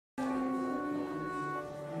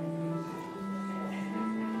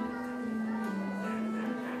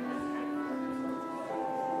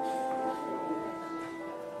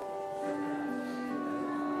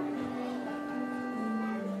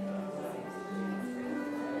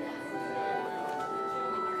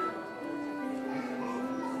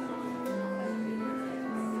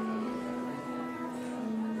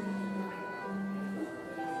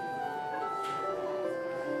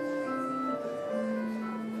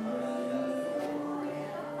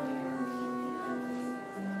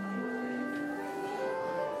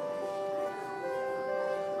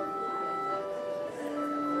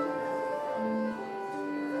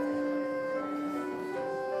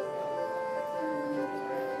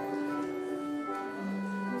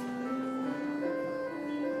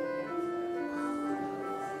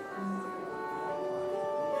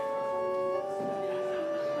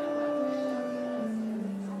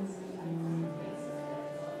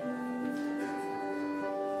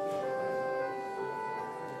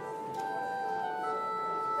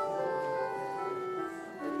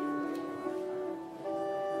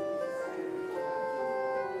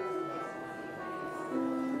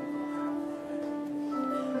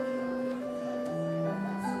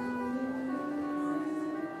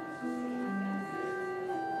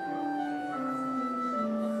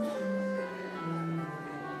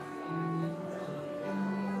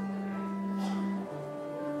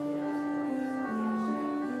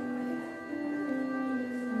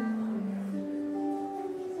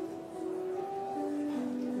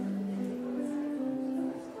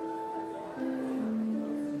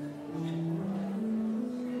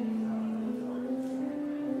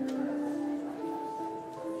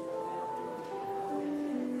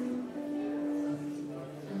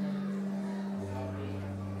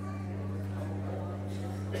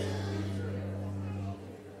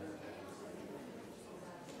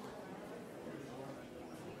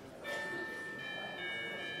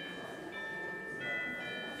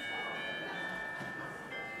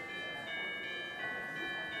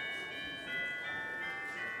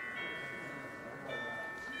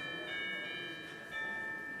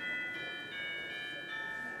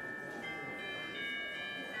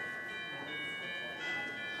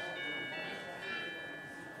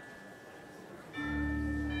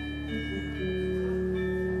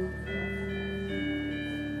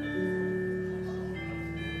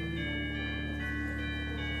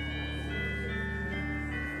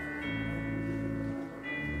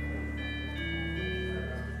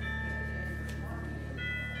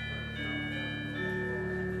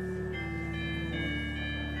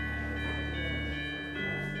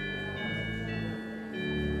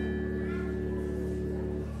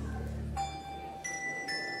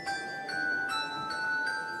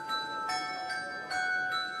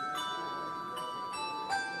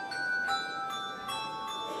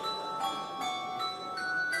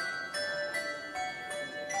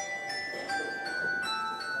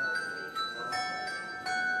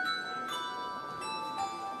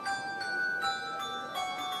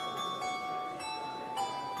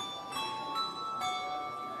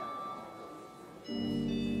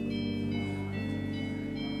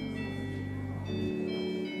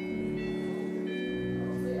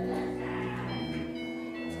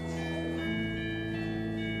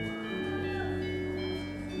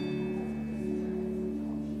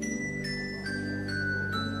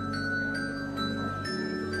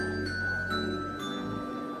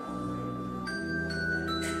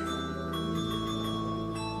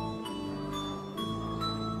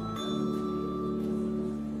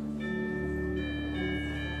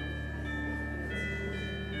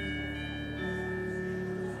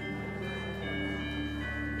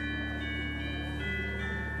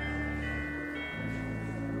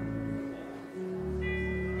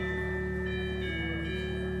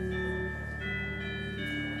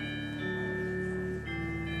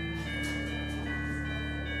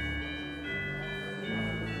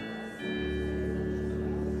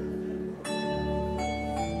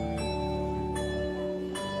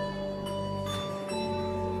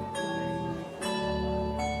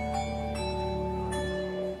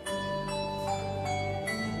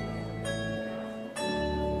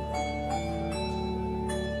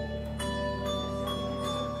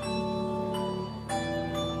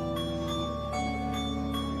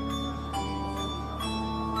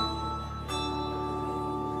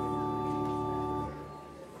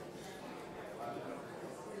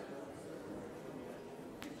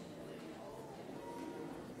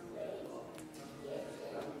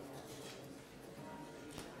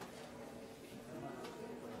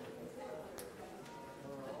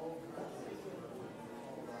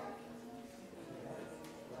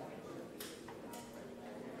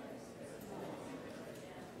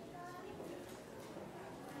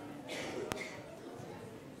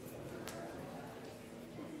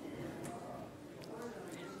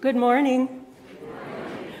Good morning.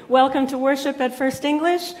 Welcome to worship at First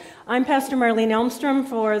English. I'm Pastor Marlene Elmstrom.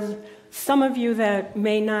 For some of you that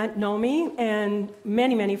may not know me, and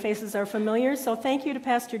many faces are familiar, so thank you to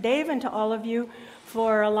Pastor Dave and to all of you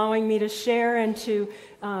for allowing me to share and to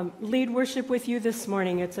lead worship with you this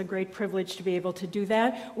morning. It's a great privilege to be able to do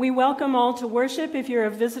that. We welcome all to worship. If you're a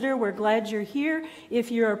visitor, we're glad you're here. If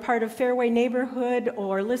you're a part of Fairway Neighborhood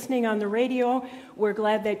or listening on the radio, we're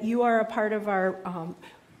glad that you are a part of our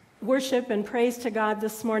worship and praise to God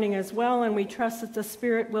this morning as well, and we trust that the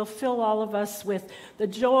Spirit will fill all of us with the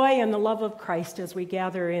joy and the love of Christ as we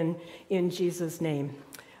gather in Jesus' name.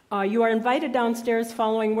 You are invited downstairs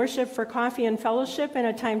following worship for coffee and fellowship and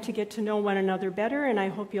a time to get to know one another better, and I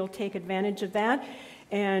hope you'll take advantage of that.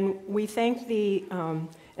 And we thank the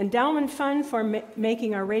Endowment Fund for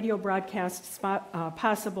making our radio broadcast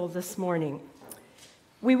possible this morning.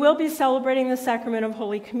 We will be celebrating the sacrament of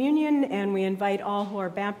Holy Communion, and we invite all who are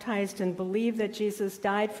baptized and believe that Jesus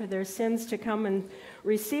died for their sins to come and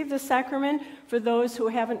receive the sacrament. For those who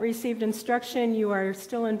haven't received instruction, you are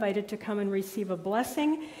still invited to come and receive a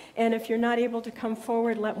blessing. And if you're not able to come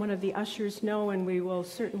forward, let one of the ushers know, and we will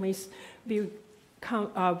certainly be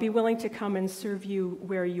willing to come and serve you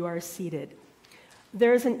where you are seated.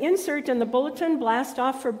 There's an insert in the bulletin, Blast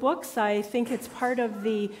Off for Books. I think it's part of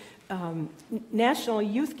the National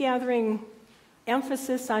Youth Gathering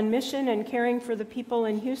emphasis on mission and caring for the people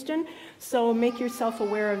in Houston, so make yourself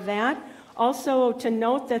aware of that. Also to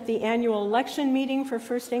note that the annual election meeting for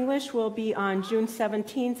First English will be on June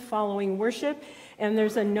 17th following worship, and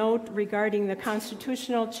there's a note regarding the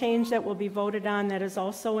constitutional change that will be voted on that is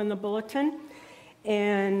also in the bulletin.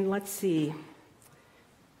 And let's see.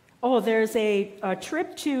 Oh, there's a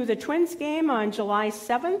trip to the Twins game on July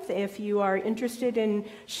 7th. If you are interested in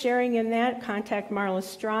sharing in that, contact Marla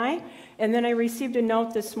Stry. And then I received a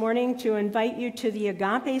note this morning to invite you to the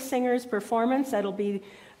Agape Singers performance. That'll be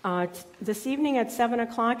this evening at 7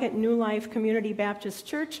 o'clock at New Life Community Baptist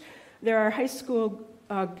Church. There are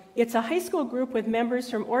it's a high school group with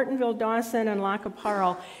members from Ortonville, Dawson, and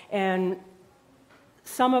Lac-Aparel. And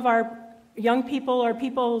some of our young people or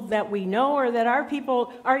people that we know or that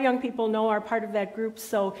our young people know are part of that group,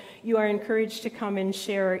 so you are encouraged to come and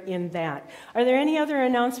share in that. Are there any other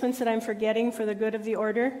announcements that I'm forgetting for the good of the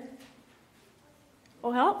order?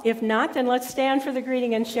 Well, if not, then let's stand for the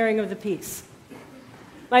greeting and sharing of the peace.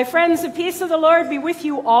 My friends, the peace of the Lord be with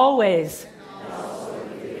you always.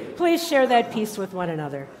 Please share that peace with one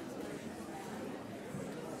another.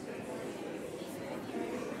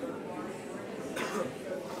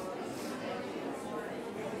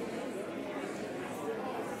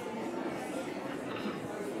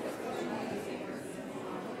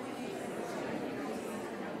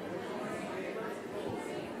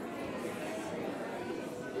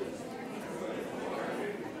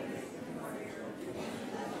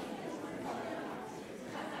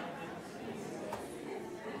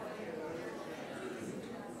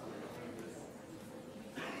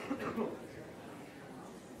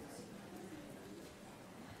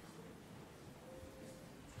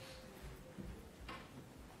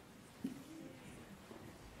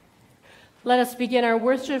 Let us begin our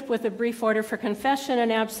worship with a brief order for confession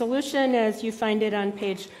and absolution, as you find it on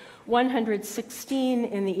page 116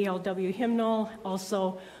 in the ELW hymnal,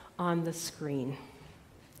 also on the screen.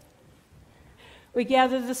 We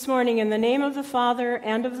gather this morning in the name of the Father,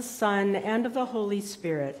 and of the Son, and of the Holy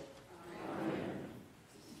Spirit. Amen.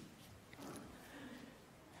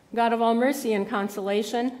 God of all mercy and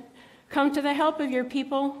consolation, come to the help of your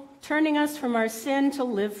people, turning us from our sin to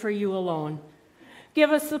live for you alone.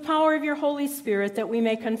 Give us the power of your Holy Spirit that we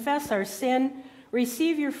may confess our sin,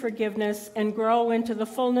 receive your forgiveness, and grow into the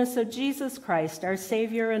fullness of Jesus Christ, our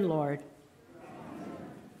Savior and Lord. Amen.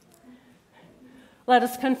 Let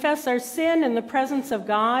us confess our sin in the presence of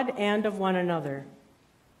God and of one another.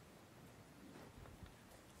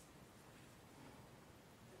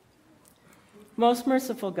 Most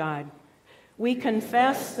merciful God, we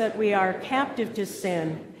confess that we are captive to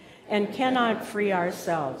sin and cannot free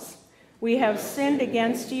ourselves. We have sinned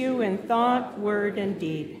against you in thought, word, and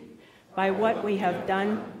deed, by what we have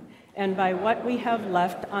done and by what we have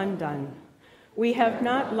left undone. We have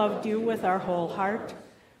not loved you with our whole heart.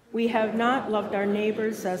 We have not loved our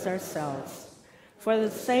neighbors as ourselves. For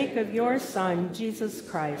the sake of your Son, Jesus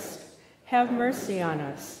Christ, have mercy on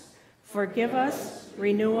us. Forgive us,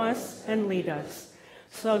 renew us, and lead us,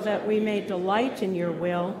 so that we may delight in your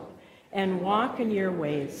will and walk in your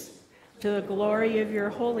ways, to the glory of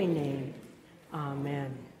your holy name.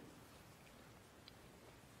 Amen.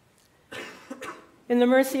 In the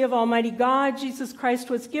mercy of Almighty God, Jesus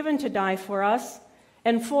Christ was given to die for us,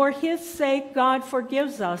 And for his sake, God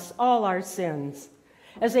forgives us all our sins.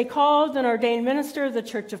 As a called and ordained minister of the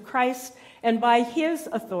Church of Christ, and by his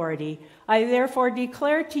authority, I therefore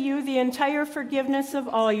declare to you the entire forgiveness of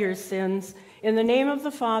all your sins, in the name of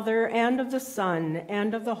the Father, and of the Son,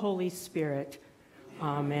 and of the Holy Spirit.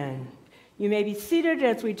 Amen. You may be seated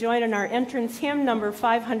as we join in our entrance hymn, number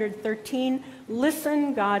 513,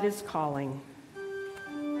 Listen, God is Calling.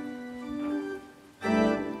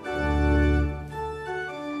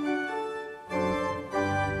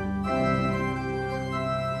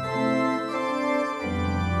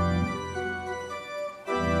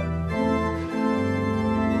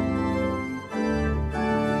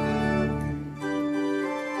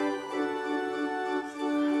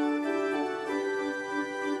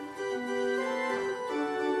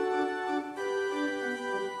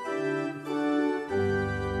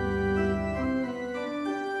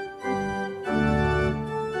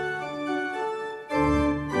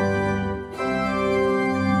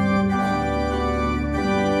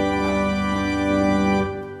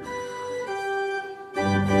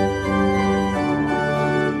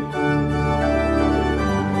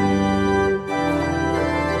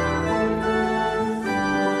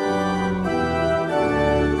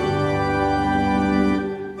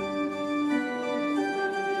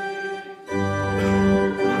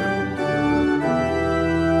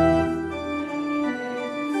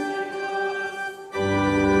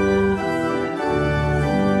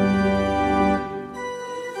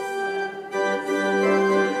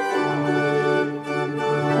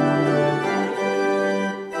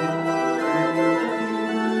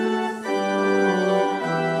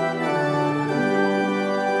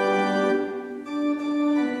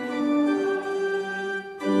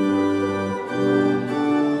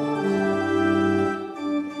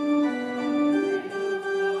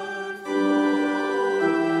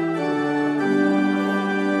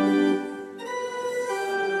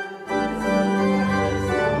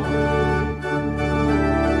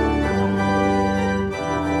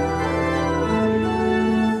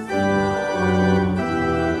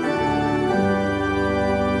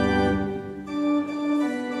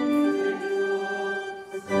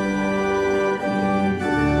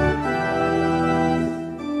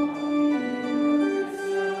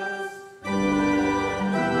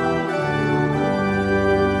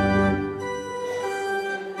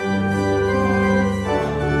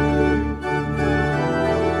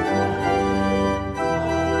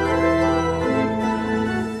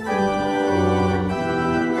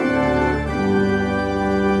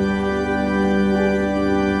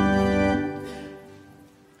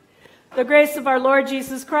 The grace of our Lord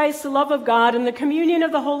Jesus Christ, the love of God, and the communion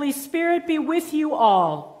of the Holy Spirit be with you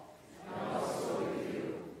all. And also with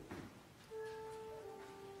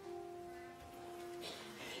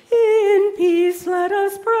you. In peace, let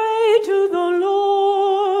us pray to the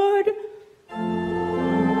Lord.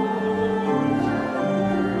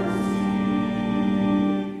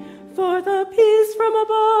 For the peace from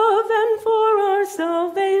above and for our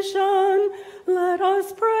salvation, let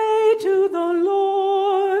us pray to the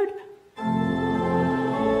Lord.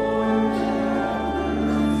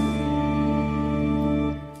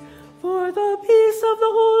 For the peace of the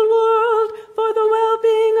whole world, for the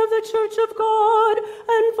well-being of the Church of God,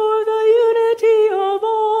 and for the unity of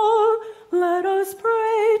all, let us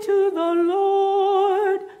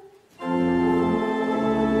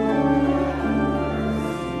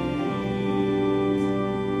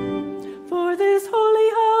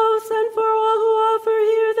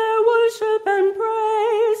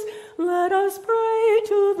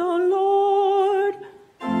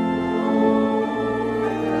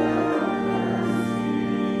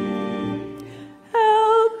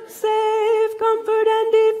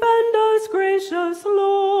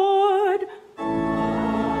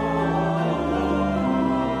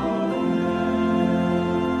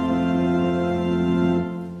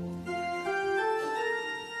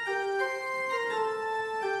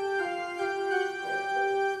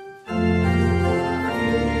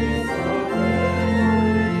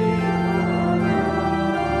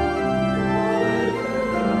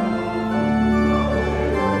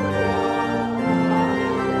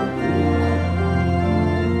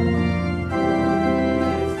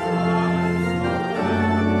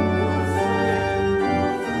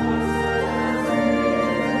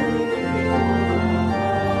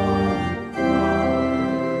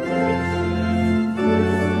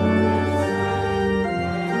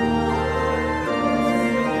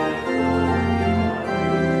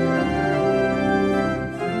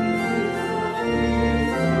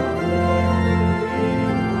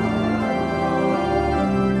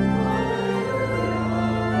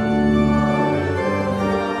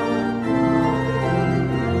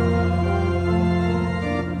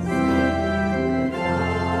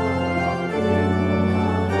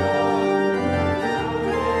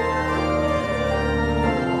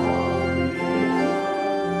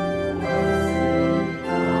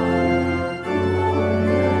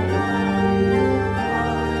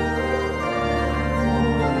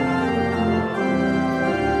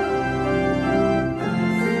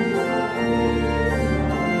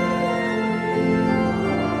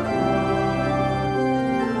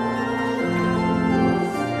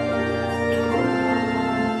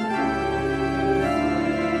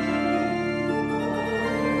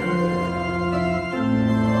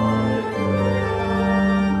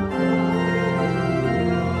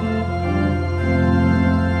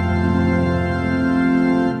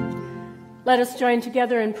Let us join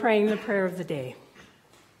together in praying the prayer of the day.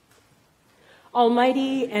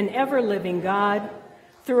 Almighty and ever-living God,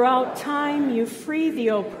 throughout time you free the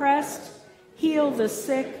oppressed, heal the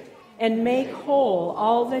sick, and make whole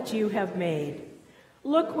all that you have made.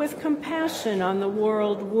 Look with compassion on the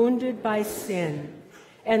world wounded by sin,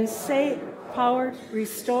 and power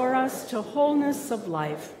restore us to wholeness of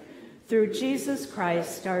life. Through Jesus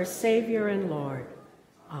Christ, our Savior and Lord.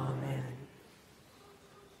 Amen.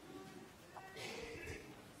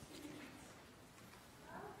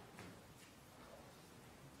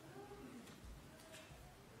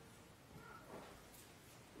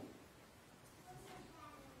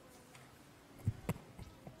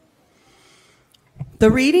 The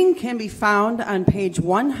reading can be found on page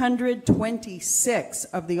 126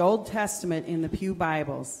 of the Old Testament in the Pew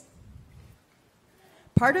Bibles.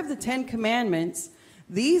 Part of the Ten Commandments,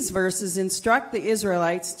 these verses instruct the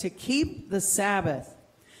Israelites to keep the Sabbath.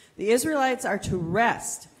 The Israelites are to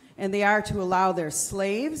rest, and they are to allow their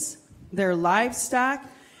slaves, their livestock,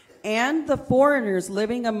 and the foreigners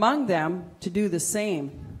living among them to do the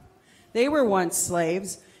same. They were once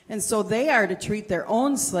slaves, and so they are to treat their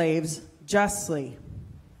own slaves justly.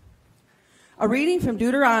 A reading from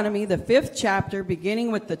Deuteronomy, the 5th chapter,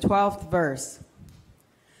 beginning with the 12th verse.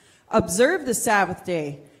 Observe the Sabbath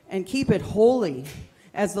day and keep it holy,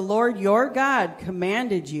 as the Lord your God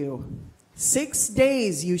commanded you. 6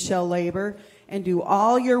 days you shall labor and do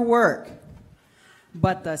all your work.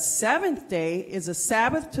 But the 7th day is a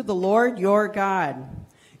Sabbath to the Lord your God.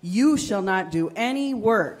 You shall not do any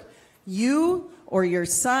work, you or your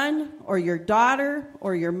son or your daughter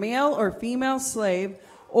or your male or female slave,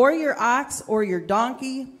 or your ox, or your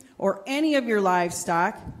donkey, or any of your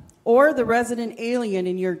livestock, or the resident alien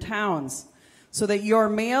in your towns, so that your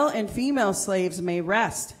male and female slaves may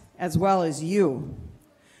rest, as well as you.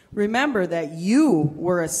 Remember that you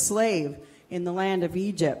were a slave in the land of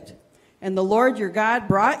Egypt, and the Lord your God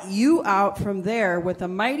brought you out from there with a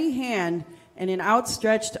mighty hand and an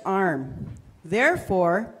outstretched arm.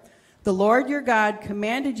 Therefore, the Lord your God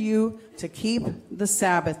commanded you to keep the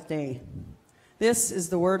Sabbath day. This is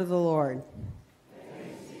the word of the Lord.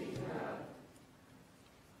 Thanks be to God.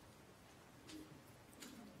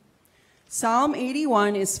 Psalm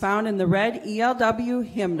 81 is found in the red ELW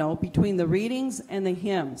hymnal between the readings and the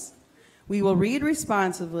hymns. We will read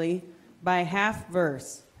responsively by half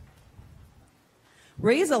verse.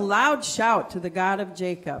 Raise a loud shout to the God of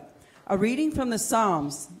Jacob. A reading from the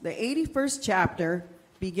Psalms, the 81st chapter,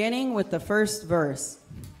 beginning with the first verse.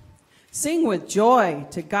 Sing with joy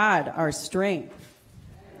to God our strength.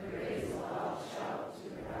 And raise a loud shout to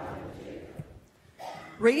the God of Jacob.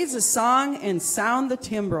 Raise a song and sound the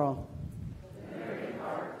timbrel. The merry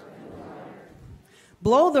harp and the lyre.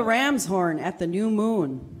 Blow the ram's horn at the new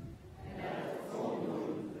moon. And at the full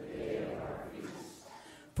moon, the day of our feast.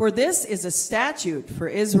 For this is a statute for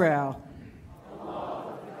Israel. The law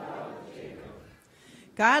of the God of Jacob.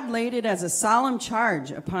 God laid it as a solemn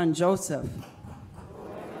charge upon Joseph.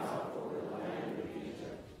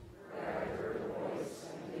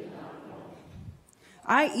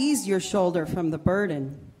 I eased your shoulder from the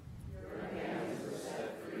burden. Your hands were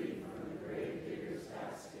set free from the grave digger's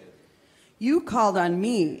basket. You called on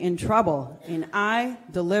me in trouble, and I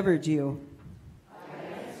delivered you. I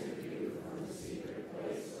answered you from the secret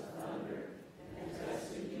place of thunder, and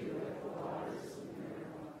tested you at the waters of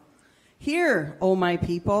Meribah. Hear, O my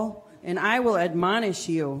people, and I will admonish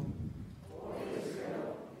you. O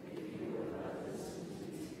Israel, if you would but listen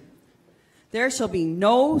to me. There shall be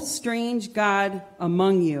no strange God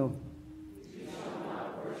among you. You shall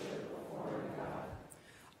not worship a foreign god.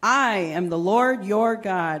 I am the Lord your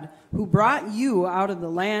God, who brought you out of the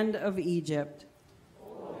land of Egypt.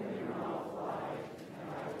 Open your mouth wide,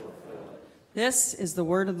 and I will fill it. This is the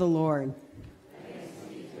word of the Lord. Thanks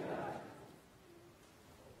be to God.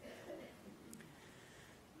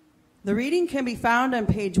 The reading can be found on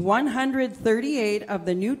page 138 of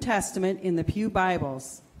the New Testament in the Pew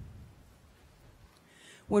Bibles.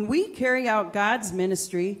 When we carry out God's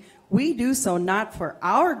ministry, we do so not for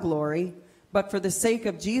our glory, but for the sake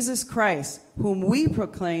of Jesus Christ, whom we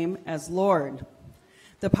proclaim as Lord.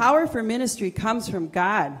 The power for ministry comes from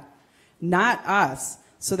God, not us,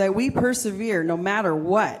 so that we persevere no matter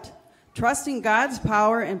what, trusting God's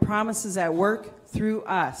power and promises at work through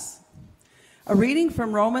us. A reading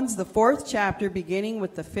from Romans, the 4th chapter, beginning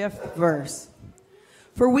with the 5th verse.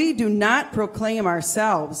 For we do not proclaim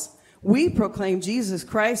ourselves. We proclaim Jesus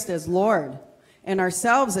Christ as Lord, and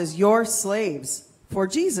ourselves as your slaves, for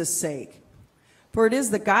Jesus' sake. For it is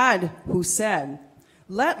the God who said,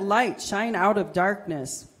 "Let light shine out of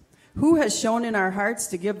darkness." who has shone in our hearts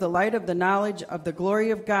to give the light of the knowledge of the glory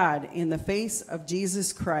of God in the face of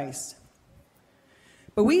Jesus Christ.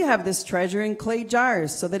 But we have this treasure in clay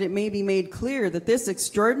jars, so that it may be made clear that this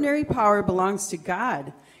extraordinary power belongs to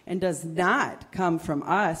God and does not come from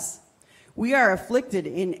us. We are afflicted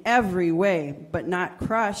in every way, but not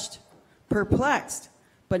crushed, perplexed,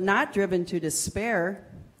 but not driven to despair,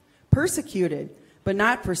 persecuted, but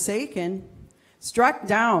not forsaken, struck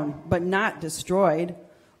down, but not destroyed,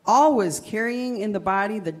 always carrying in the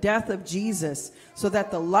body the death of Jesus, so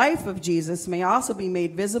that the life of Jesus may also be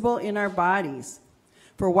made visible in our bodies.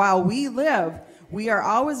 For while we live, we are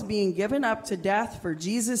always being given up to death for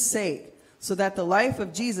Jesus' sake, so that the life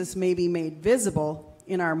of Jesus may be made visible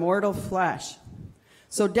in our mortal flesh.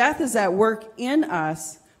 So death is at work in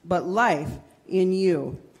us, but life in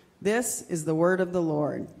you. This is the word of the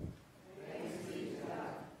Lord.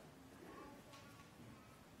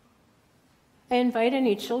 I invite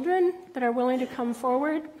any children that are willing to come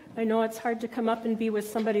forward. I know it's hard to come up and be with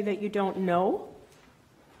somebody that you don't know.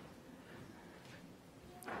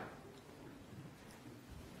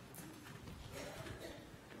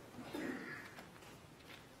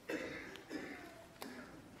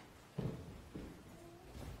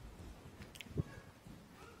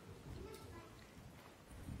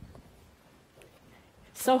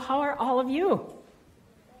 So how are all of you?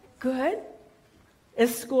 Good?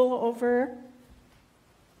 Is school over?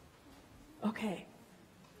 Okay.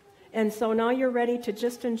 And so now you're ready to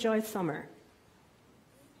just enjoy summer.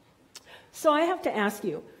 So I have to ask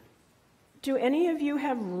you, do any of you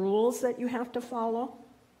have rules that you have to follow?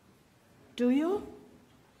 Do you?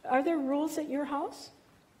 Are there rules at your house?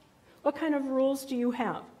 What kind of rules do you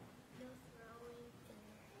have?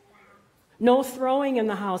 No throwing in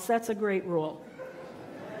the house. That's a great rule.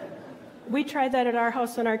 We tried that at our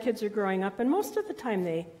house when our kids are growing up, and most of the time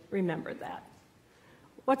they remember that.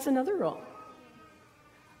 What's another rule?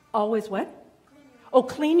 Always what? Oh,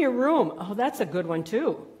 clean your room. Oh, that's a good one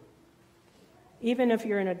too. Even if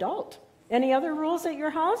you're an adult. Any other rules at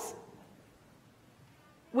your house?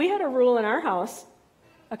 We had a rule in our house,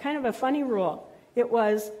 a kind of a funny rule. It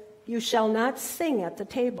was, you shall not sing at the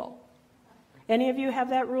table. Any of you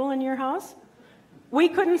have that rule in your house? We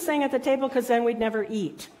couldn't sing at the table because then we'd never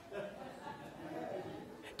eat.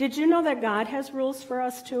 Did you know that God has rules for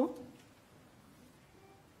us too?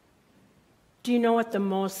 Do you know what the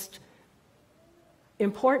most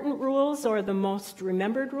important rules or the most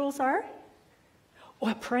remembered rules are?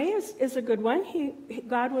 Well, pray is a good one.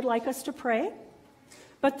 God would like us to pray.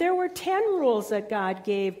 But there were 10 rules that God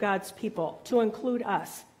gave God's people to include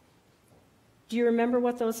us. Do you remember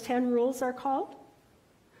what those 10 rules are called?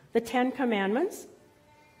 The 10 Commandments.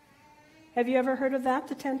 Have you ever heard of that,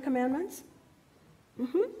 the 10 Commandments?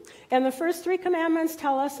 And the first 3 commandments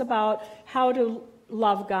tell us about how to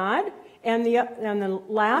love God, and the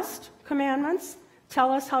last commandments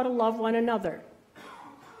tell us how to love one another.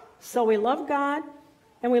 So we love God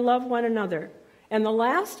and we love one another. And the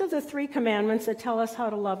last of the 3 commandments that tell us how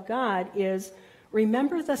to love God is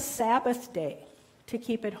remember the Sabbath day to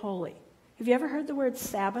keep it holy. Have you ever heard the word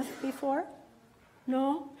Sabbath before?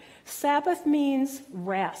 No? Sabbath means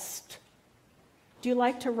rest. Do you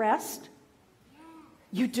like to rest?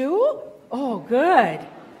 You do? Oh, good.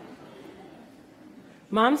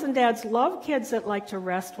 Moms and dads love kids that like to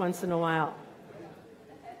rest once in a while.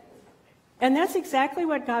 And that's exactly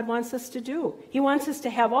what God wants us to do. He wants us to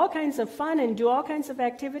have all kinds of fun and do all kinds of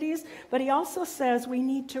activities, but he also says we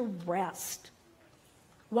need to rest.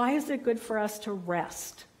 Why is it good for us to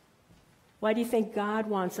rest? Why do you think God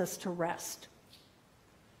wants us to rest?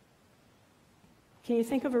 Can you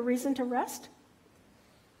think of a reason to rest?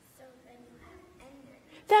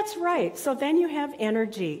 That's right. So then you have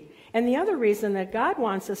energy. And the other reason that God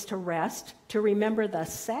wants us to rest, to remember the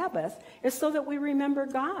Sabbath, is so that we remember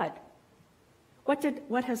God.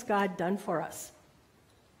 What has God done for us?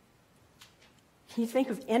 Can you think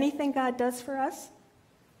of anything God does for us?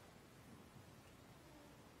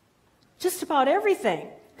 Just about everything.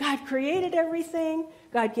 God created everything.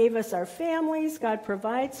 God gave us our families. God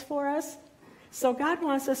provides for us. So God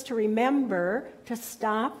wants us to remember to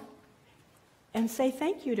stop and say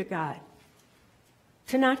thank you to God.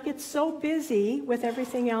 To not get so busy with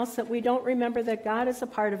everything else that we don't remember that God is a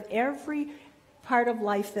part of every part of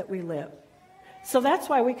life that we live. So that's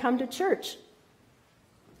why we come to church.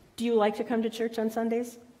 Do you like to come to church on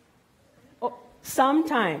Sundays? Oh,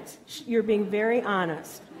 sometimes. You're being very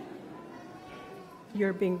honest.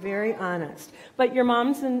 You're being very honest. But your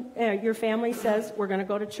moms and your family says, we're going to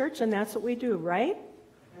go to church, and that's what we do, right?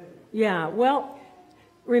 Yeah, well,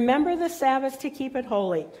 remember the Sabbath to keep it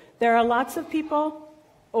holy. There are lots of people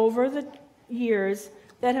over the years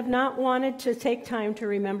that have not wanted to take time to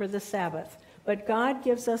remember the Sabbath. But God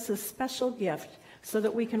gives us a special gift so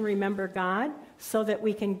that we can remember God, so that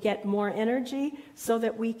we can get more energy, so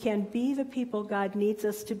that we can be the people God needs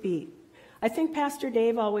us to be. I think Pastor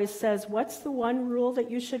Dave always says, what's the one rule that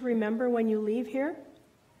you should remember when you leave here?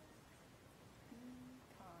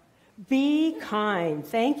 Be kind.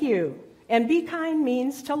 Thank you. And be kind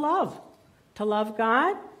means to love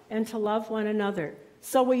God and to love one another.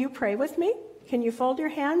 So will you pray with me? Can you fold your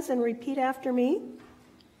hands and repeat after me?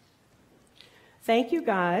 Thank you,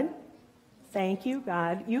 God. Thank you,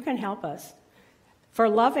 God. You can help us. For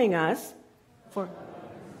loving us,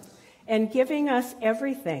 and giving us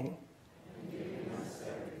everything,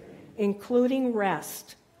 including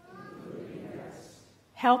rest.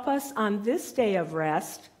 Help us on this day of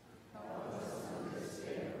rest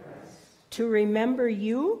to remember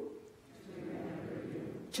you,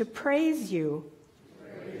 to praise you,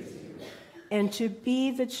 and to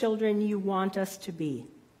be the children you want us to be.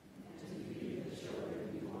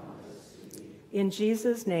 In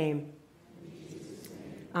Jesus' name.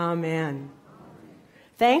 Amen.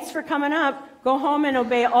 Thanks for coming up. Go home and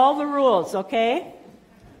obey all the rules, okay?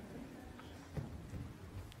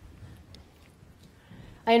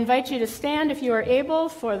 I invite you to stand if you are able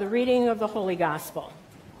for the reading of the Holy Gospel.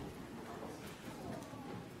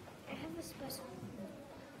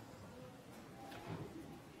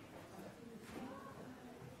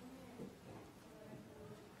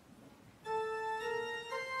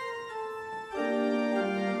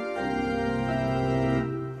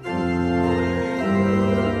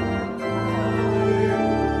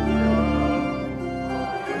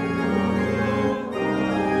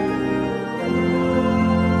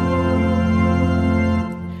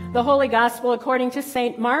 The Holy Gospel according to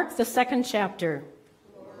St. Mark, the 2nd chapter.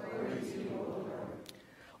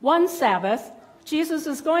 One Sabbath, Jesus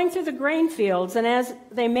was going through the grain fields, and as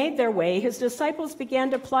they made their way, his disciples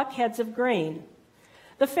began to pluck heads of grain.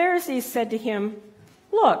 The Pharisees said to him,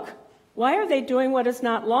 "Look, why are they doing what is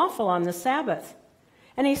not lawful on the Sabbath?"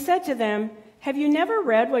 And he said to them, "Have you never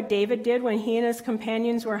read what David did when he and his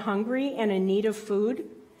companions were hungry and in need of food?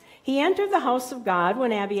 He entered the house of God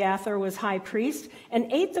when Abiathar was high priest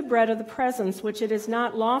and ate the bread of the presence, which it is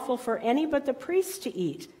not lawful for any but the priests to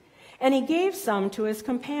eat. And he gave some to his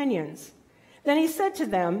companions. Then he said to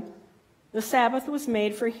them, 'The Sabbath was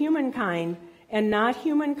made for humankind, and not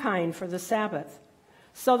humankind for the Sabbath.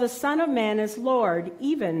 So the Son of Man is Lord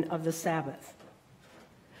even of the Sabbath.'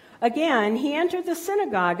 Again, he entered the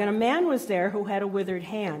synagogue, and a man was there who had a withered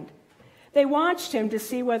hand. They watched him to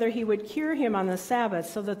see whether he would cure him on the Sabbath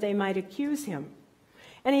so that they might accuse him.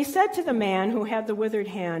 And he said to the man who had the withered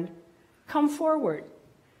hand, 'Come forward.'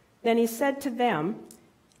 Then he said to them,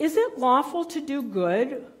 'Is it lawful to do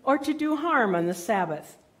good or to do harm on the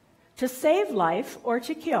Sabbath, to save life or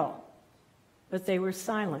to kill?' But they were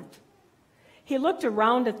silent. He looked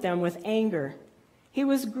around at them with anger. He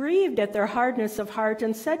was grieved at their hardness of heart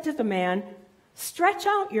and said to the man, 'Stretch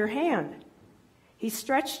out your hand.' He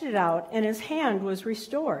stretched it out, and his hand was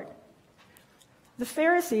restored. The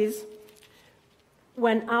Pharisees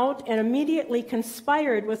went out and immediately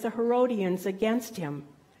conspired with the Herodians against him,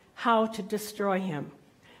 how to destroy him.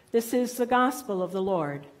 This is the gospel of the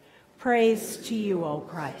Lord. Praise to you, O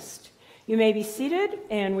Christ." You may be seated,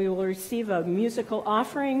 and we will receive a musical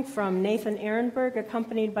offering from Nathan Ehrenberg,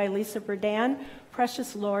 accompanied by Lisa Berdan.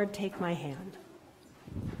 "Precious Lord, take my hand."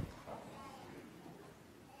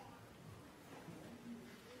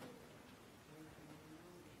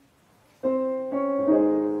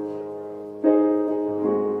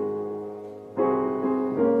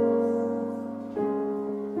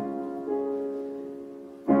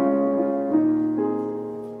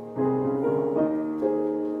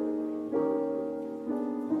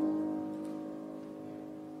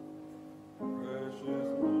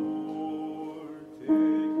 Precious Lord,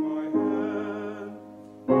 take my hand.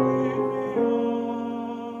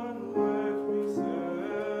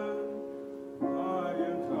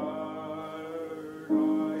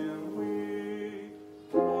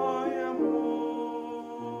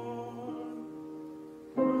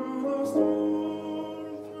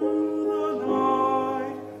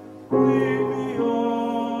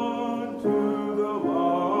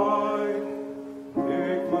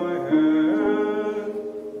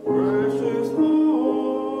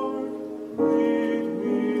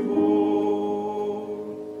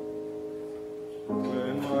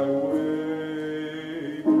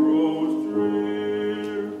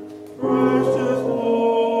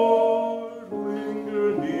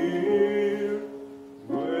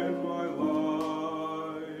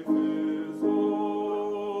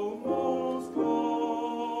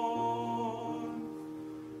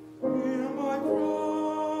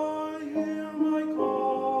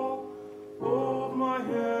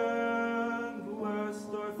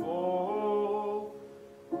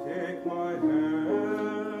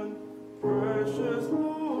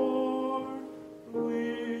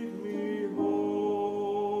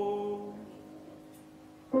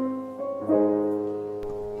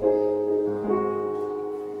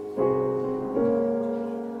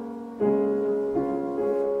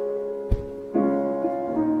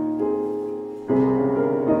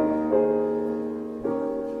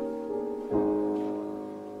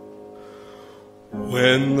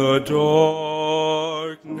 When the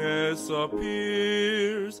darkness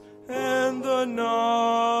appears and the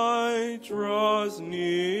night draws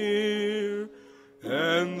near,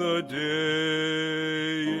 and the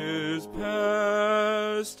day is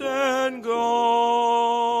past and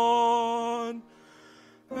gone,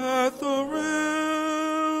 at the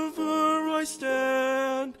river I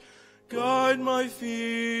stand, guide my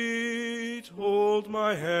feet, hold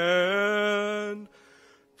my hand,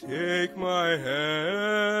 take my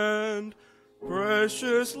hand,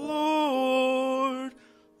 precious Lord,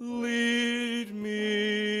 lead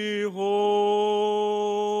me home.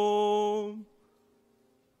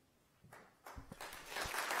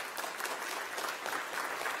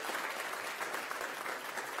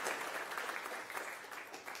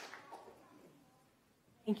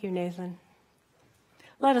 Thank you, Nathan.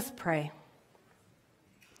 Let us pray.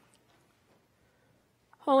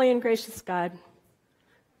 Holy and gracious God,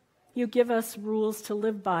 you give us rules to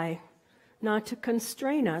live by, not to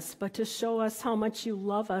constrain us, but to show us how much you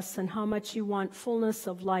love us and how much you want fullness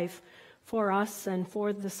of life for us and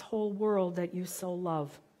for this whole world that you so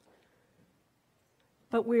love.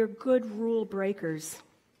 But we're good rule breakers.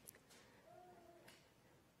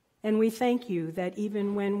 And we thank you that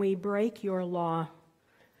even when we break your law,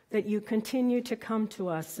 that you continue to come to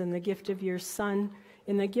us in the gift of your Son,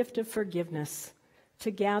 in the gift of forgiveness, to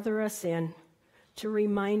gather us in, to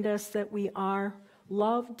remind us that we are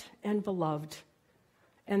loved and beloved,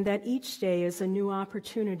 and that each day is a new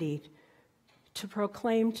opportunity to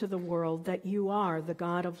proclaim to the world that you are the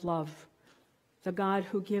God of love, the God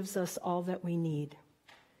who gives us all that we need.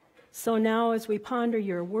 So now, as we ponder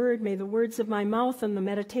your word, may the words of my mouth and the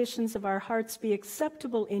meditations of our hearts be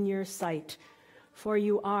acceptable in your sight, for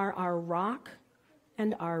you are our rock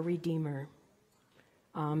and our Redeemer.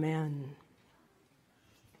 Amen.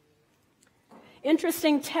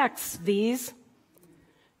 Interesting texts, these.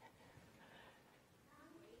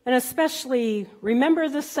 And especially, remember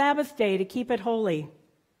the Sabbath day to keep it holy.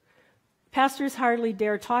 Pastors hardly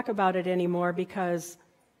dare talk about it anymore because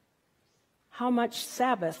how much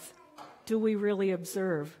Sabbath do we really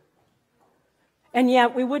observe? And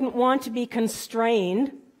yet we wouldn't want to be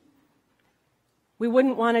constrained. We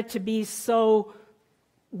wouldn't want it to be so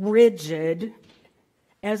rigid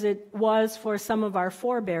as it was for some of our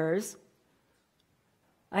forebears.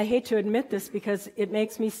 I hate to admit this because it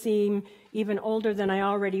makes me seem even older than I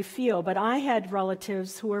already feel, but I had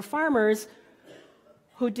relatives who were farmers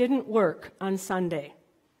who didn't work on Sunday,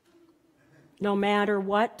 no matter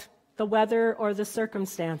what the weather or the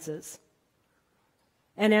circumstances.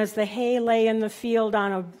 And as the hay lay in the field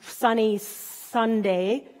on a sunny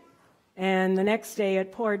Sunday, and the next day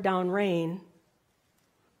it poured down rain,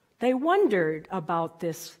 they wondered about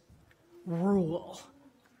this rule.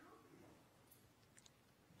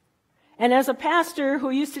 And as a pastor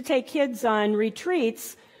who used to take kids on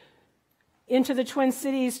retreats into the Twin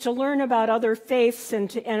Cities to learn about other faiths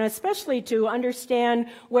and especially to understand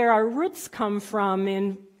where our roots come from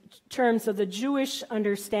in terms of the Jewish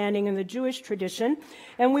understanding and the Jewish tradition,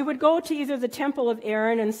 and we would go to either the Temple of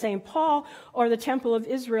Aaron in St. Paul or the Temple of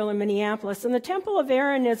Israel in Minneapolis. And the Temple of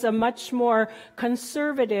Aaron is a much more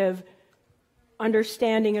conservative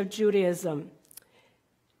understanding of Judaism.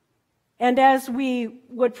 And as we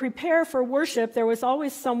would prepare for worship, there was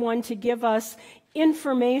always someone to give us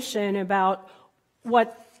information about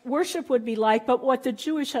what worship would be like, but what the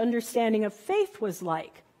Jewish understanding of faith was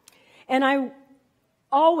like. And I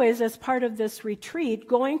always, as part of this retreat,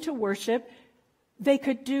 going to worship, the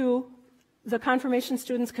confirmation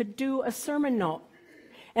students could do a sermon note.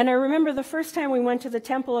 And I remember the first time we went to the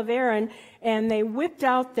Temple of Aaron, and they whipped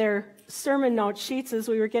out their sermon note sheets as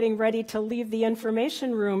we were getting ready to leave the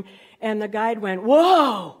information room, and the guide went,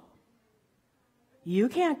 "Whoa! You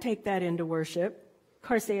can't take that into worship." Of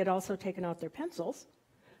course, they had also taken out their pencils.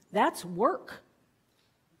 That's work.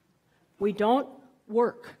 We don't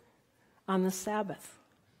work on the Sabbath.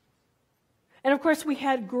 And of course, we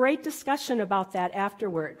had great discussion about that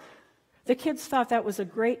afterward. The kids thought that was a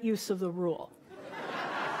great use of the rule.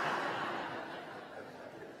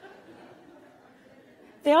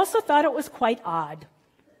 They also thought it was quite odd.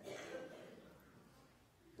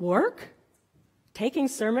 Work? Taking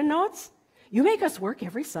sermon notes? You make us work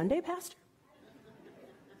every Sunday, Pastor?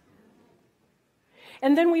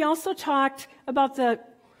 And then we also talked about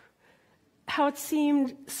how it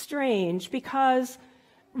seemed strange because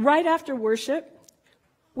right after worship,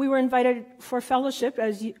 we were invited for fellowship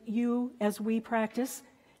as we practice.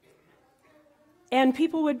 And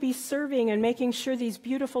people would be serving and making sure these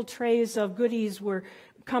beautiful trays of goodies were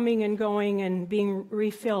coming and going and being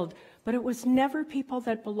refilled. But it was never people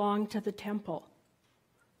that belonged to the temple.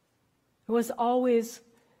 It was always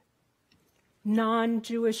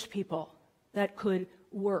non-Jewish people that could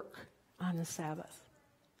work on the Sabbath.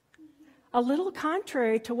 A little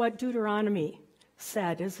contrary to what Deuteronomy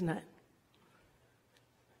said, isn't it?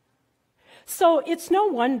 So it's no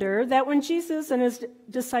wonder that when Jesus and his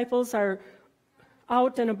disciples are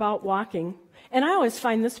out and about walking, and I always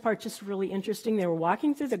find this part just really interesting. They were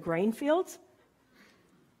walking through the grain fields.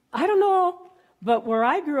 I don't know, but where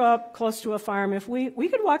I grew up close to a farm, if we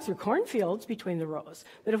could walk through cornfields between the rows,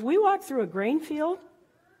 but if we walked through a grain field,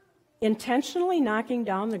 intentionally knocking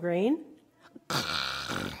down the grain,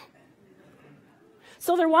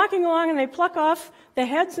 so they're walking along and they pluck off the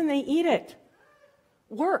heads and they eat it.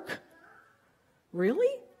 Work.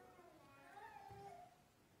 Really?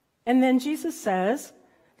 And then Jesus says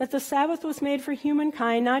that the Sabbath was made for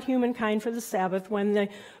humankind, not humankind for the Sabbath, when the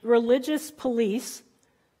religious police,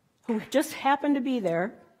 who just happened to be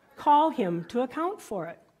there, call him to account for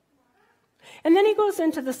it. And then he goes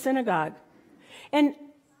into the synagogue. And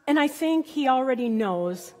I think he already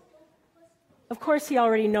knows. Of course he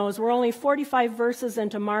already knows. We're only 45 verses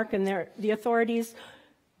into Mark, and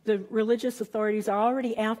the religious authorities are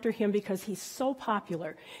already after him because he's so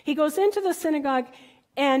popular. He goes into the synagogue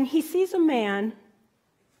and he sees a man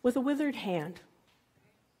with a withered hand.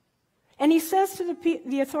 And he says to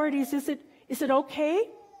the authorities, is it okay?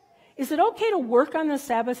 Is it okay to work on the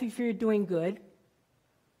Sabbath if you're doing good?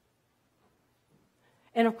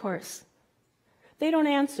 And of course, they don't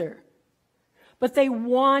answer. But they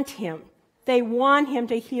want him. They want him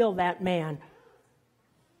to heal that man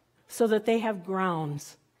so that they have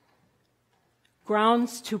grounds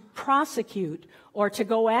to prosecute or to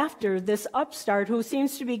go after this upstart who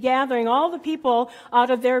seems to be gathering all the people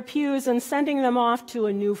out of their pews and sending them off to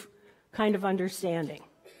a new kind of understanding.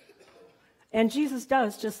 And Jesus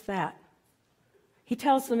does just that. He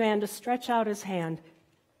tells the man to stretch out his hand,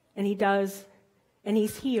 and he does, and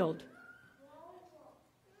he's healed.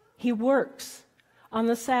 He works on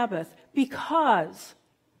the Sabbath because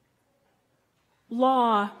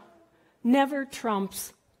law never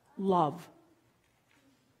trumps love.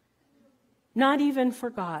 Not even for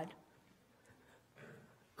God.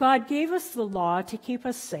 God gave us the law to keep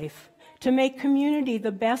us safe, to make community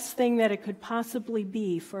the best thing that it could possibly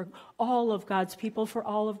be for all of God's people, for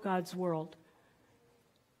all of God's world.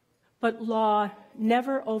 But law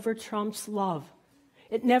never over-trumps love.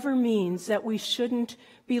 It never means that we shouldn't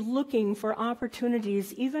be looking for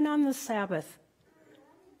opportunities, even on the Sabbath,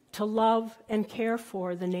 to love and care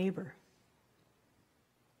for the neighbor.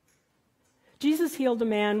 Jesus healed a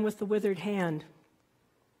man with the withered hand.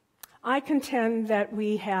 I contend that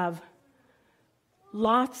we have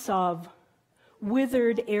lots of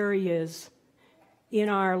withered areas in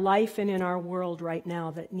our life and in our world right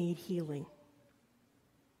now that need healing.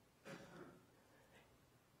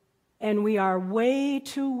 And we are way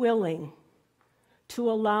too willing to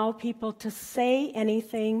allow people to say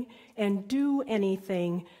anything and do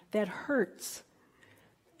anything that hurts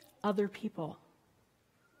other people,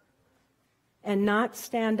 and not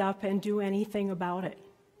stand up and do anything about it.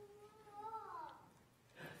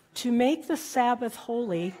 To make the Sabbath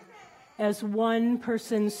holy, as one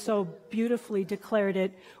person so beautifully declared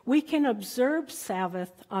it, we can observe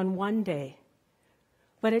Sabbath on one day,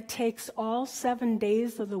 but it takes all 7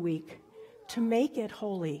 days of the week to make it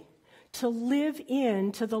holy, to live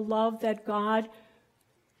into the love that God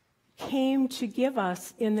came to give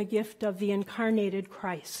us in the gift of the incarnated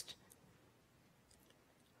Christ.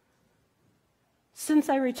 Since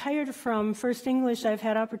I retired from First English, I've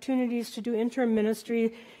had opportunities to do interim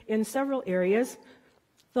ministry in several areas,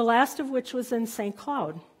 the last of which was in St.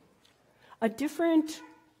 Cloud, a different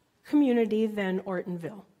community than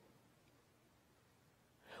Ortonville,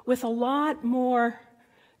 with a lot more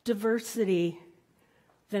diversity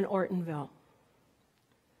than Ortonville.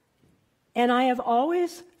 And I have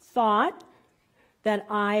always thought that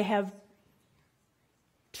I have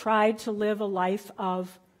tried to live a life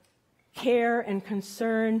of care and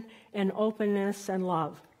concern and openness and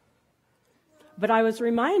love. But I was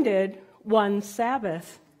reminded one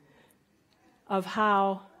Sabbath of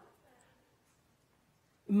how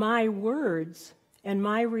my words and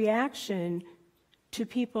my reaction to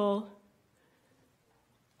people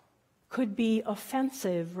could be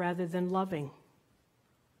offensive rather than loving.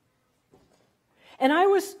 And I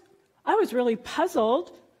was really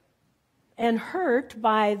puzzled and hurt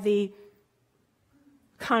by the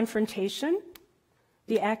confrontation,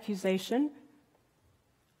 the accusation,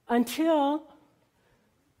 until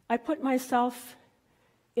I put myself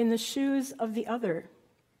in the shoes of the other.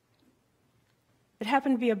 It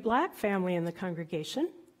happened to be a black family in the congregation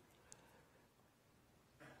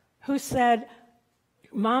who said,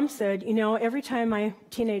 Mom said, you know, every time my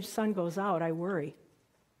teenage son goes out, I worry.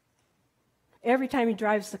 Every time he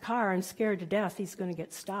drives the car, I'm scared to death he's going to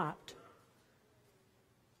get stopped.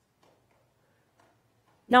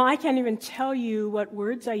 Now, I can't even tell you what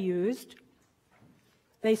words I used.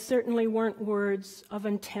 They certainly weren't words of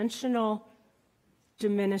intentional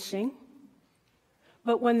diminishing,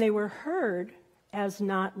 but when they were heard as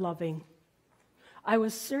not loving, I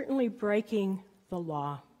was certainly breaking the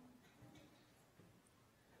law.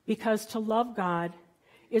 Because to love God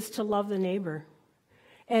is to love the neighbor,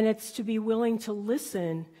 and it's to be willing to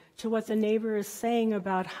listen to what the neighbor is saying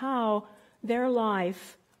about how their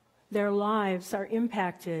lives are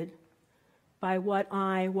impacted by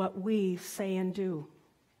what we say and do.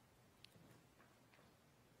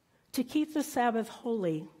 To keep the Sabbath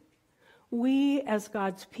holy, we as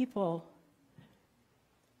God's people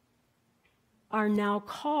are now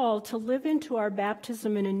called to live into our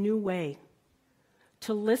baptism in a new way,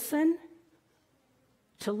 to listen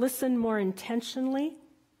more intentionally,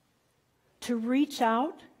 to reach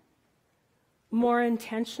out more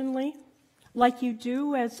intentionally, like you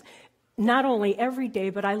do as not only every day,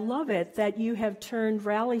 but I love it that you have turned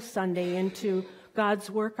Rally Sunday into God's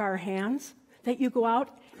work our hands, that you go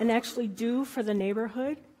out and actually do for the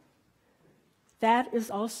neighborhood. That is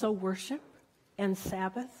also worship and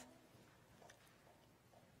Sabbath.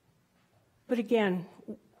 But again,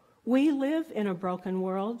 we live in a broken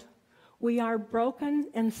world. We are broken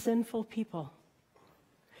and sinful people.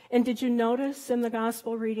 And did you notice in the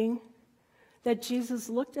gospel reading that Jesus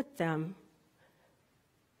looked at them,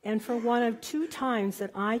 and for one of two times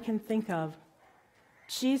that I can think of,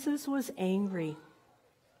 Jesus was angry.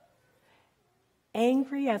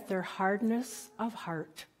 Angry at their hardness of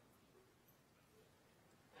heart.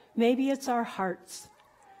 Maybe it's our hearts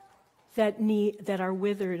that are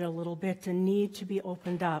withered a little bit and need to be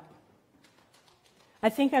opened up. I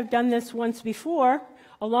think I've done this once before,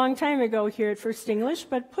 a long time ago here at First English,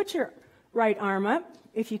 but put your right arm up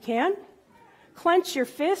if you can. Clench your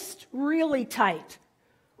fist really tight,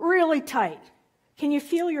 really tight. Can you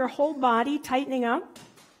feel your whole body tightening up?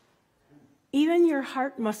 Even your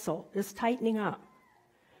heart muscle is tightening up.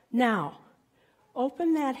 Now,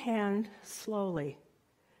 open that hand slowly.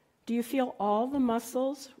 Do you feel all the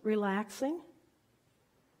muscles relaxing?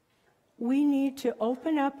 We need to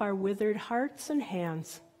open up our withered hearts and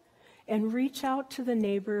hands and reach out to the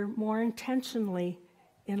neighbor more intentionally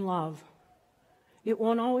in love. It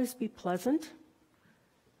won't always be pleasant.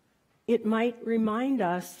 It might remind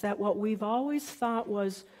us that what we've always thought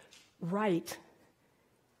was right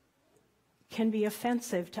can be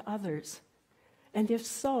offensive to others. And if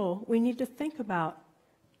so, we need to think about,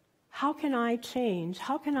 how can I change?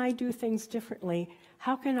 How can I do things differently?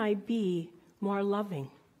 How can I be more loving?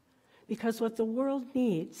 Because what the world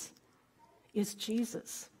needs is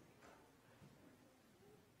Jesus.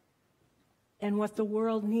 And what the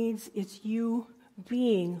world needs is you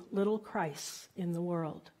being little Christ in the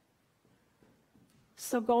world.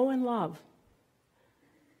 So go in love.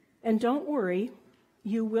 And don't worry,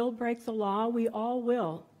 you will break the law. We all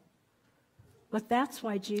will. But that's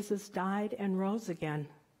why Jesus died and rose again.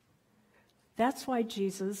 That's why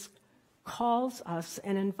Jesus calls us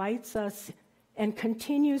and invites us and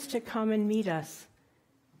continues to come and meet us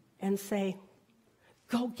and say,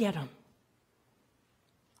 go get them.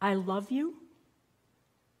 I love you.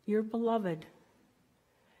 You're beloved.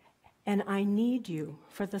 And I need you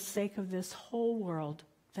for the sake of this whole world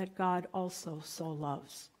that God also so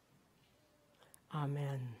loves.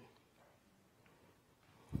 Amen.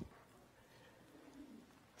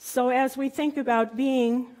 So as we think about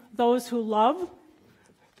being those who love,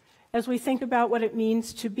 as we think about what it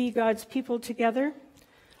means to be God's people together,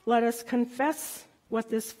 let us confess what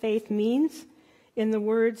this faith means in the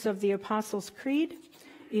words of the Apostles' Creed.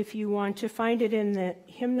 If you want to find it in the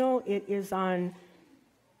hymnal, it is on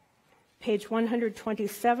page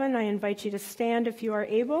 127. I invite you to stand if you are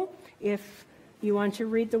able. If you want to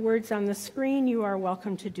read the words on the screen, you are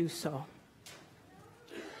welcome to do so.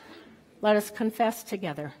 Let us confess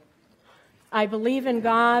together. I believe in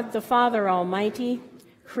God, the Father Almighty,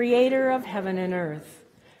 creator of heaven and earth.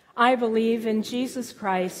 I believe in Jesus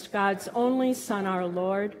Christ, God's only Son, our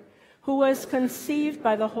Lord, who was conceived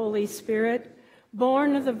by the Holy Spirit,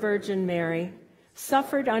 born of the Virgin Mary,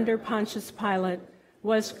 suffered under Pontius Pilate,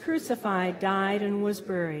 was crucified, died, and was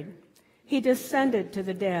buried. He descended to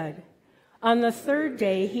the dead. On the third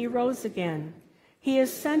day he rose again. He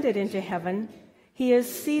ascended into heaven. He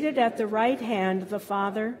is seated at the right hand of the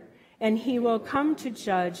Father, and he will come to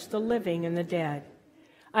judge the living and the dead.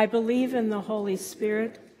 I believe in the Holy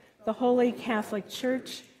Spirit, the Holy Catholic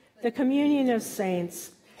Church, the communion of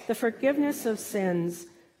saints, the forgiveness of sins,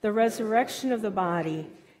 the resurrection of the body,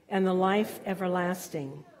 and the life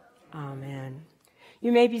everlasting. Amen.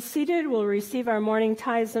 You may be seated. We'll receive our morning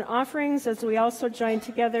tithes and offerings as we also join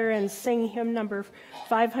together and sing hymn number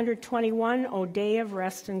 521, O Day of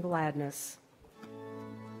Rest and Gladness.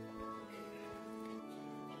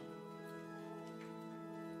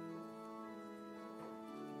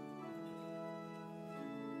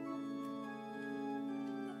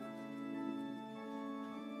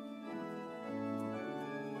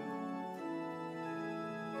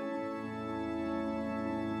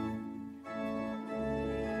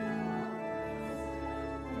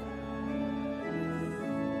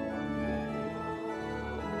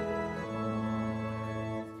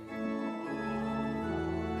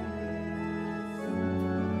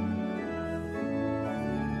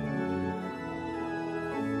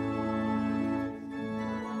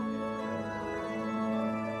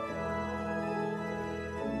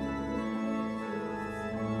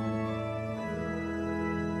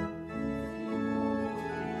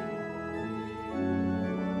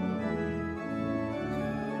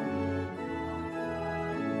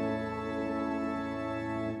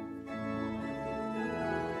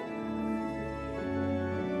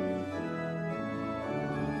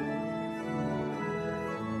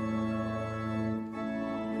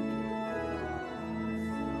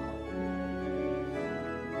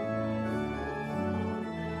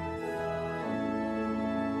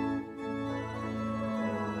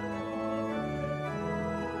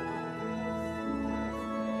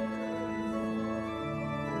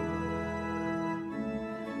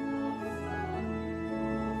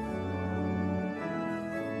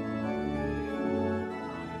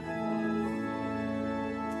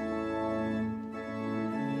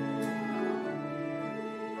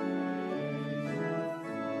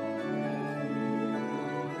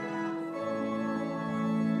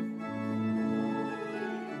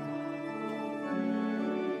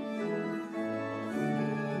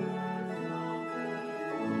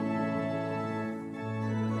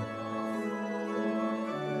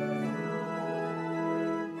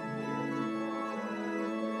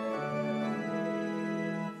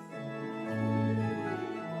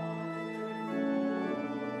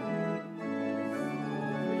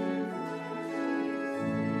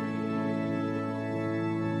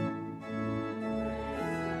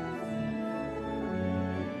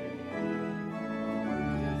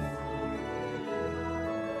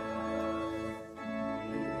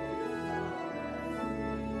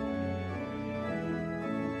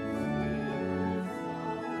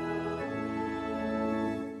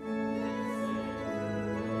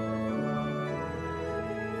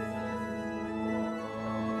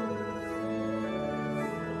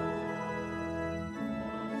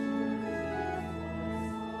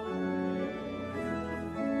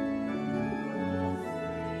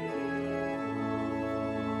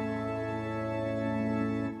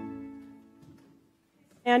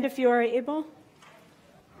 And if you are able,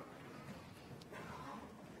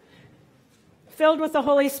 filled with the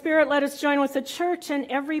Holy Spirit, let us join with the church in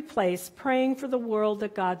every place, praying for the world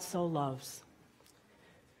that God so loves.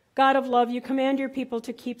 God of love, you command your people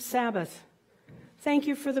to keep Sabbath. Thank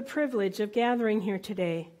you for the privilege of gathering here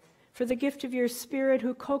today, for the gift of your Spirit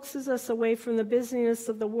who coaxes us away from the busyness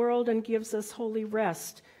of the world and gives us holy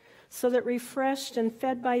rest, so that refreshed and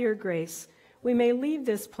fed by your grace, we may leave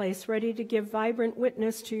this place ready to give vibrant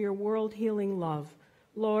witness to your world-healing love.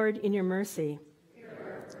 Lord, in your mercy.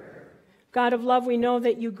 God of love, we know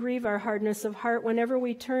that you grieve our hardness of heart whenever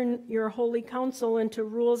we turn your holy counsel into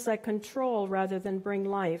rules that control rather than bring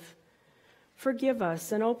life. Forgive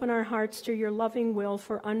us and open our hearts to your loving will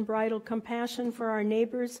for unbridled compassion for our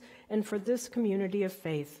neighbors and for this community of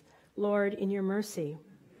faith. Lord, in your mercy.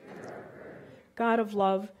 God of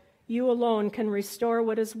love, you alone can restore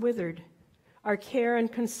what is withered. Our care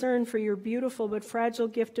and concern for your beautiful but fragile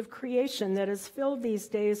gift of creation that has filled these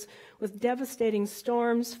days with devastating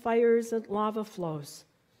storms, fires, and lava flows.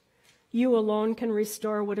 You alone can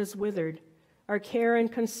restore what is withered. Our care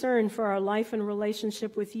and concern for our life and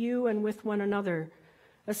relationship with you and with one another,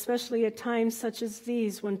 especially at times such as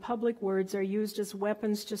these when public words are used as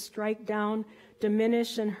weapons to strike down,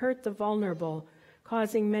 diminish, and hurt the vulnerable,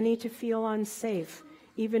 causing many to feel unsafe,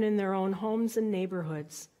 even in their own homes and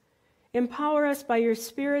neighborhoods. Empower us by your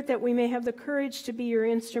Spirit that we may have the courage to be your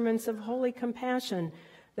instruments of holy compassion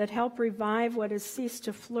that help revive what has ceased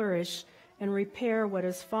to flourish and repair what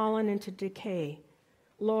has fallen into decay.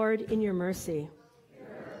 Lord, in your mercy.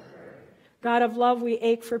 God of love, we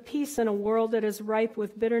ache for peace in a world that is ripe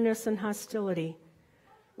with bitterness and hostility.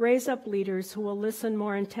 Raise up leaders who will listen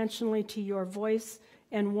more intentionally to your voice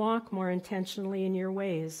and walk more intentionally in your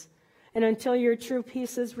ways. And until your true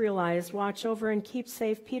peace is realized, watch over and keep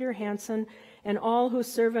safe Peter Hansen and all who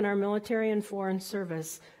serve in our military and foreign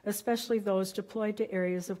service, especially those deployed to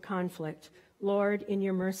areas of conflict. Lord, in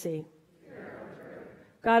your mercy.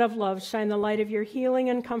 God of love, shine the light of your healing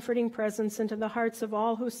and comforting presence into the hearts of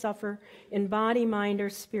all who suffer in body, mind,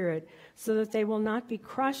 or spirit, so that they will not be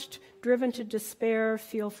crushed, driven to despair,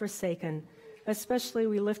 feel forsaken. Especially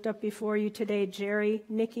we lift up before you today Jerry,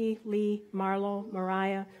 Nikki, Lee, Marlo,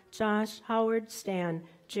 Mariah, Josh, Howard, Stan,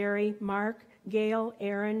 Jerry, Mark, Gail,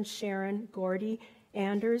 Aaron, Sharon, Gordy,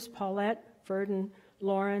 Anders, Paulette, Verdon,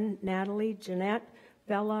 Lauren, Natalie, Jeanette,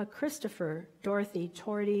 Bella, Christopher, Dorothy,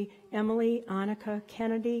 Tordy, Emily, Annika,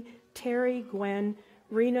 Kennedy, Terry, Gwen,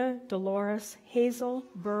 Rena, Dolores, Hazel,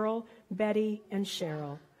 Burl, Betty, and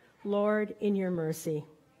Cheryl. Lord, in your mercy.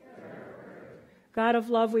 God of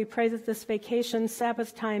love, we pray that this vacation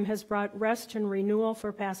Sabbath time has brought rest and renewal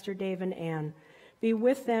for Pastor Dave and Ann. Be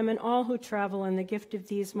with them and all who travel in the gift of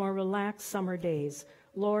these more relaxed summer days.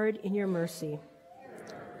 Lord, in your mercy.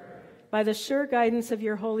 By the sure guidance of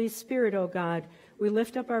your Holy Spirit, O God, we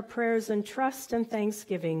lift up our prayers in trust and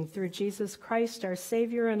thanksgiving through Jesus Christ, our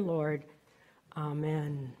Savior and Lord.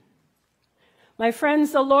 Amen. My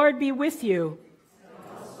friends, the Lord be with you.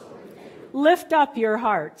 Lift up your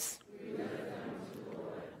hearts.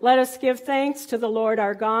 Let us give thanks to the Lord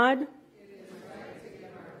our God.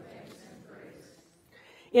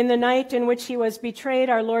 In the night in which he was betrayed,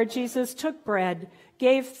 our Lord Jesus took bread,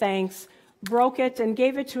 gave thanks, broke it, and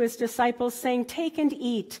gave it to his disciples, saying, "Take and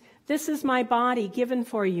eat. This is my body given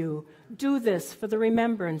for you. Do this for the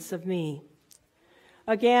remembrance of me."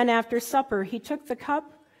 Again, after supper, he took the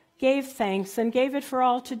cup, gave thanks, and gave it for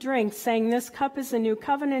all to drink, saying, "This cup is a new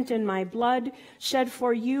covenant in my blood, shed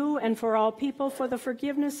for you and for all people for the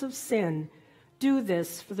forgiveness of sin. Do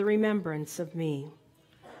this for the remembrance of me."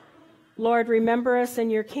 Lord, remember us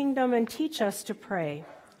in your kingdom and teach us to pray.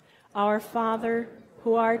 Our Father,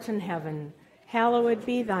 who art in heaven, hallowed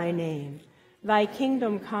be thy name. Thy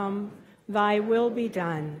kingdom come, thy will be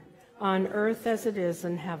done, on earth as it is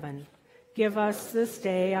in heaven. Give us this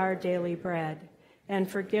day our daily bread, and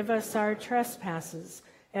forgive us our trespasses,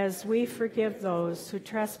 as we forgive those who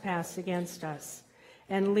trespass against us.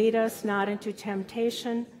 And lead us not into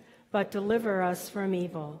temptation, but deliver us from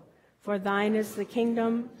evil. For thine is the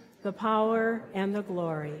kingdom, the power, and the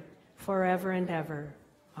glory, forever and ever.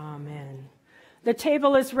 Amen. The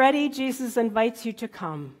table is ready. Jesus invites you to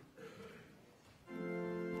come.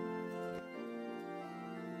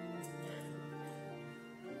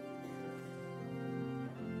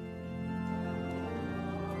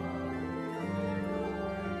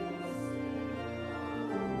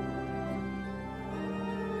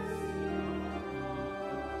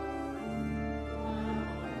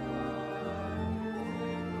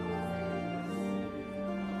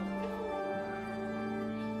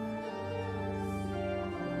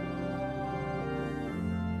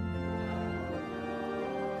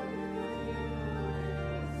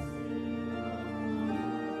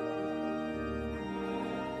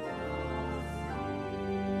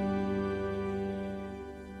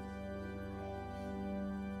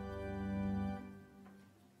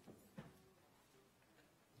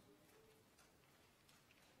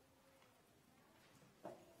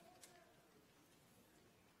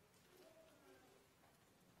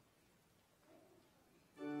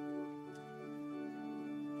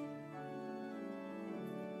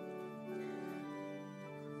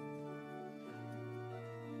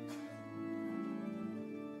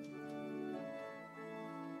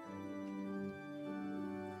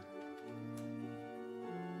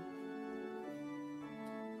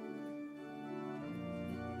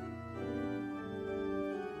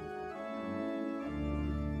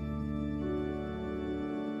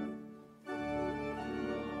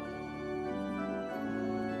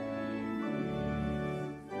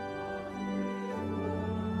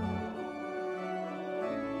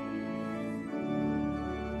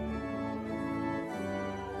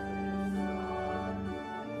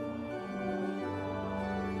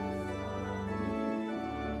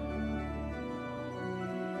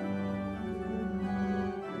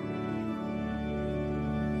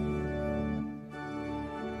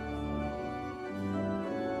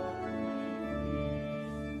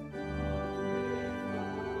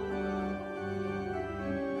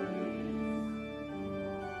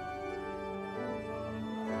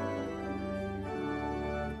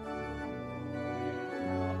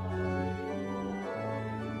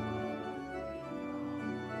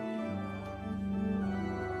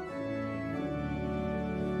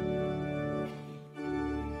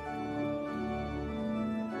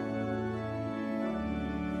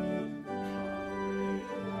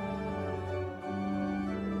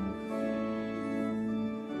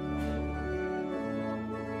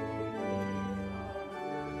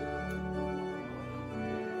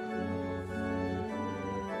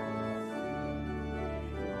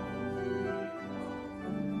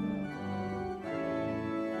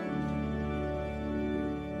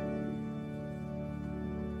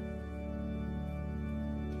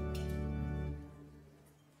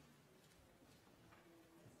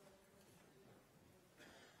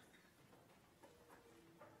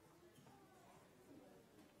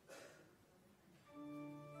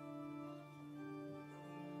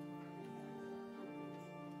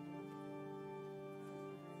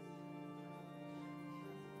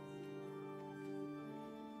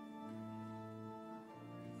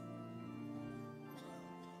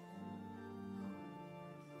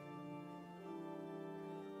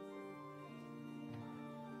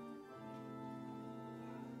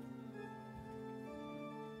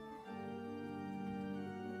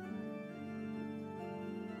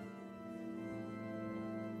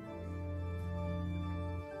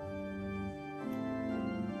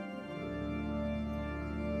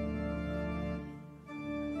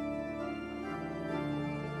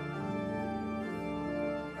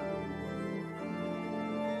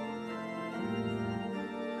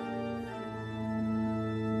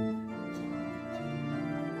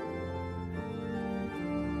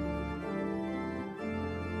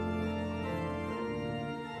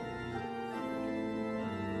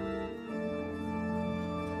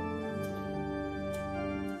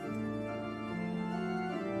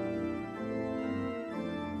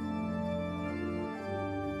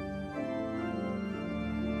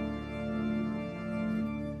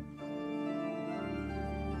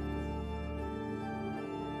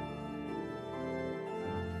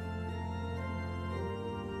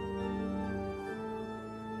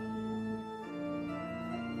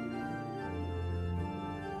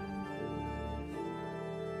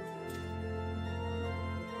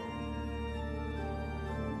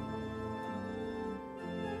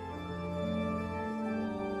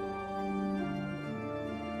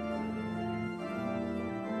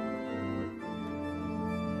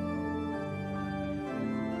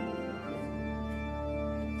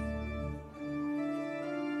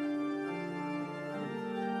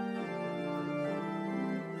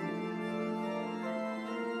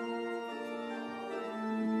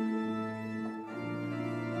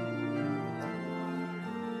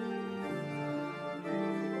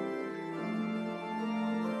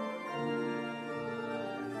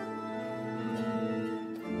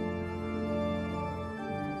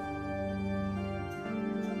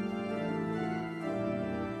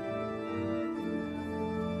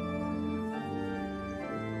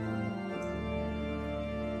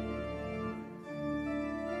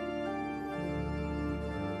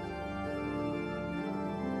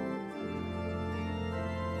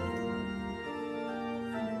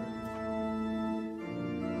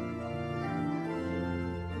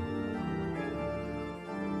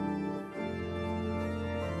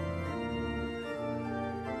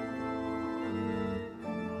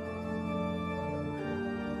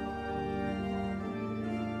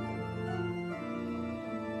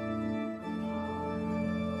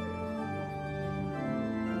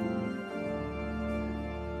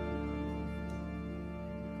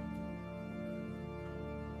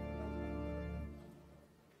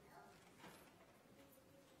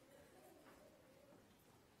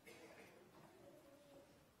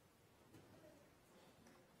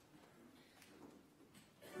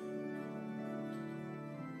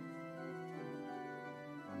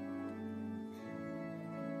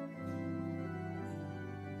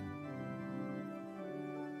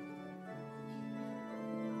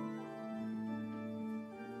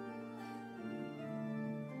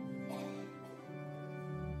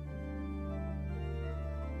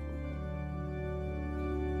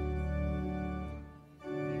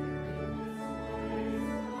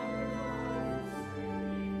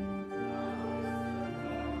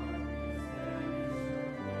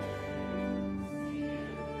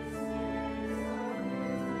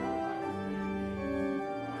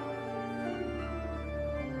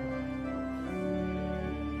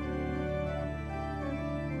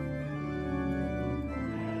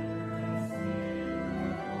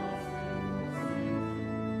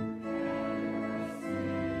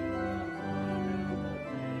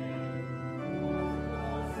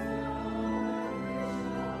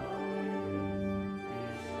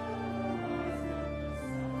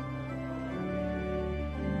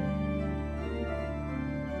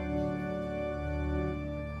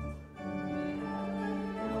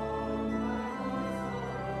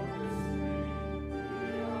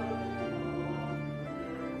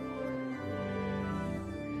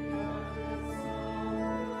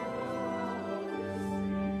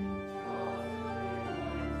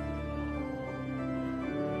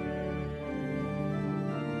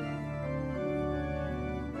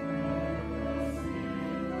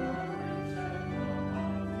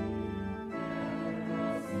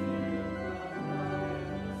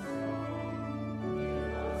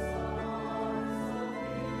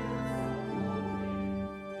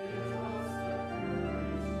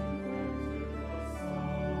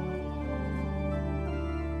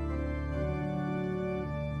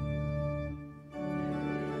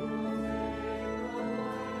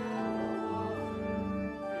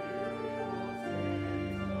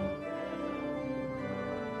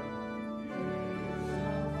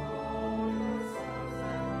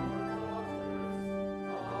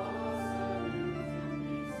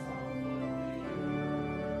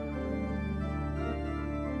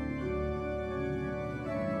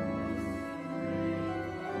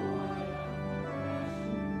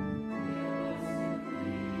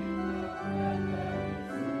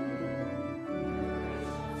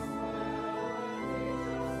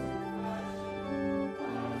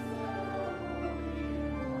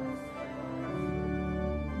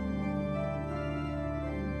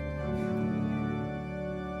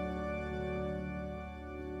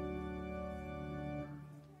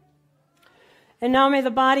 And now may the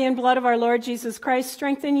body and blood of our Lord Jesus Christ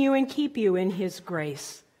strengthen you and keep you in his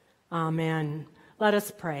grace. Amen. Let us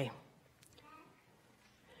pray.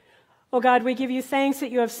 O God, we give you thanks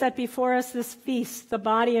that you have set before us this feast, the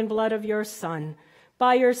body and blood of your Son.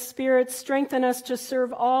 By your Spirit, strengthen us to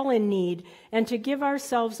serve all in need and to give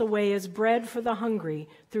ourselves away as bread for the hungry,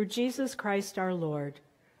 through Jesus Christ our Lord.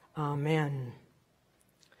 Amen.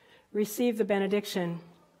 Receive the benediction.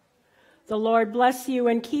 The Lord bless you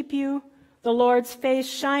and keep you. The Lord's face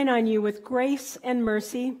shine on you with grace and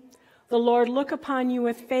mercy. The Lord look upon you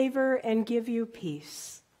with favor and give you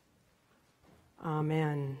peace.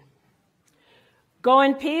 Amen. Go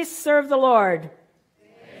in peace, serve the Lord.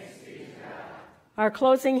 Thanks be to God. Our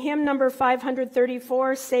closing hymn, number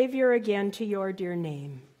 534, Savior again to your dear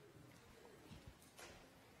name.